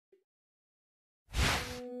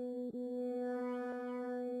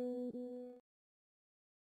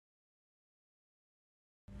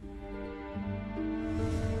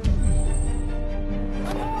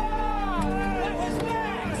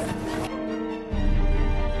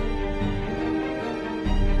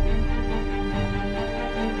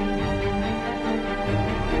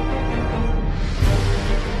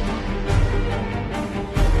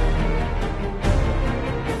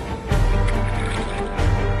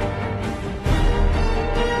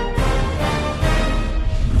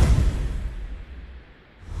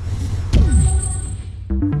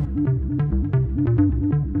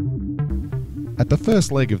the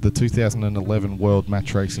first leg of the 2011 World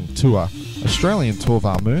Match Racing Tour, Australian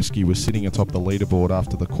Torvar Mirsky was sitting atop the leaderboard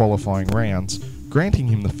after the qualifying rounds, granting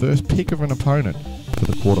him the first pick of an opponent for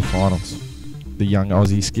the quarterfinals. The young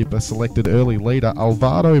Aussie skipper selected early leader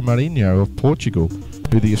Alvaro Marinho of Portugal,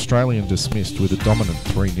 who the Australian dismissed with a dominant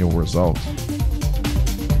 3-0 result.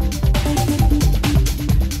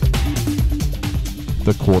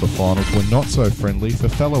 The quarterfinals were not so friendly for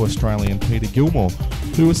fellow Australian Peter Gilmour,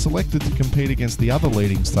 who was selected to compete against the other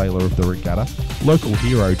leading sailor of the regatta, local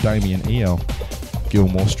hero Damien Iehl.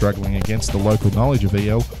 Gilmour, struggling against the local knowledge of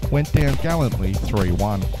Iehl, went down gallantly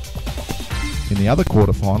 3-1. In the other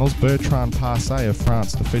quarterfinals, Bertrand of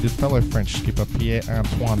France defeated fellow French skipper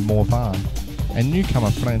Pierre-Antoine Morvan, and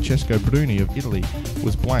newcomer Francesco Bruni of Italy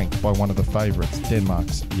was blanked by one of the favourites,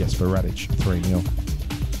 Denmark's Jesper Radich 3-0.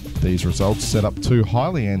 These results set up two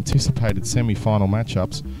highly anticipated semi-final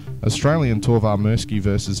matchups, Australian Torvar Mirsky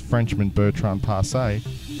versus Frenchman Bertrand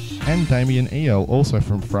and Damien Iehl, also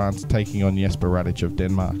from France, taking on Jesper Radich of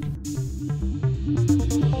Denmark.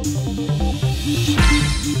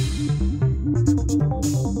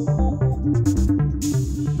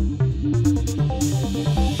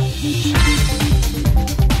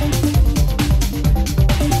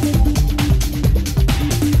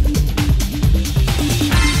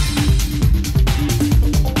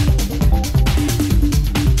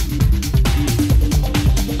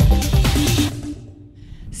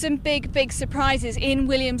 Some big surprises. Ian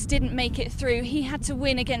Williams didn't make it through. He had to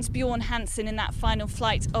win against Bjorn Hansen in that final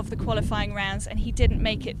flight of the qualifying rounds, and he didn't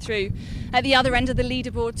make it through. At the other end of the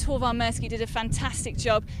leaderboard, Torvar Mirsky did a fantastic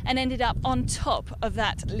job and ended up on top of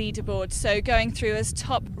that leaderboard, so going through as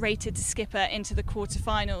top rated skipper into the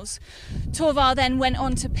quarterfinals. Torvar then went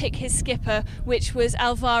on to pick his skipper, which was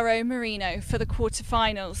Alvaro Marinho, for the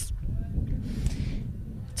quarterfinals.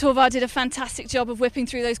 Torvar did a fantastic job of whipping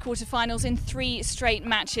through those quarterfinals in 3 straight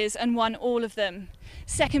matches and won all of them.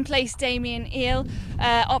 Second place Damien Iehl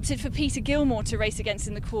opted for Peter Gilmour to race against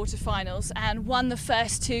in the quarterfinals and won the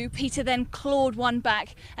first 2. Peter then clawed one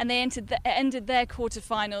back and they ended their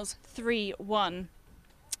quarterfinals 3-1.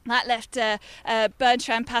 That left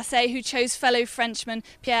Bertrand, who chose fellow Frenchman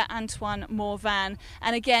Pierre-Antoine Morvan,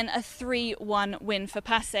 and again a 3-1 win for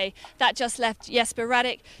Passé. That just left Jesper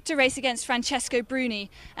Radich to race against Francesco Bruni,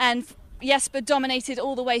 and Jesper dominated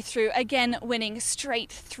all the way through, again winning straight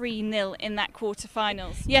 3-0 in that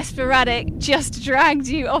quarterfinals. Jesper Radich just dragged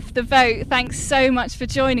you off the boat. Thanks so much for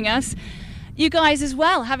joining us. You guys as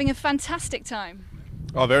well, having a fantastic time.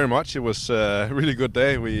 Oh, very much. It was a really good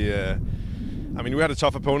day. We had a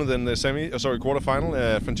tough opponent in the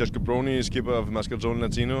quarterfinal. Francesco Bruni, skipper of Marseille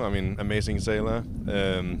Latino. Amazing sailor.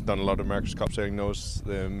 Done a lot of America's Cup sailing, knows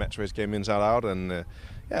the match race game inside out. And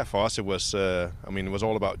for us it was, it was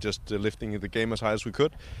all about just lifting the game as high as we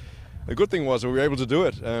could. The good thing was we were able to do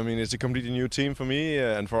it. It's a completely new team for me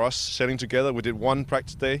and for us sailing together. We did one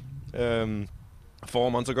practice day 3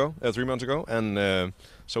 months ago, and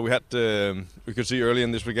so we had we could see early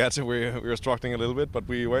in this regatta we were struggling a little bit, but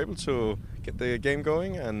we were able to get the game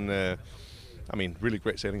going, and really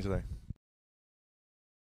great sailing today.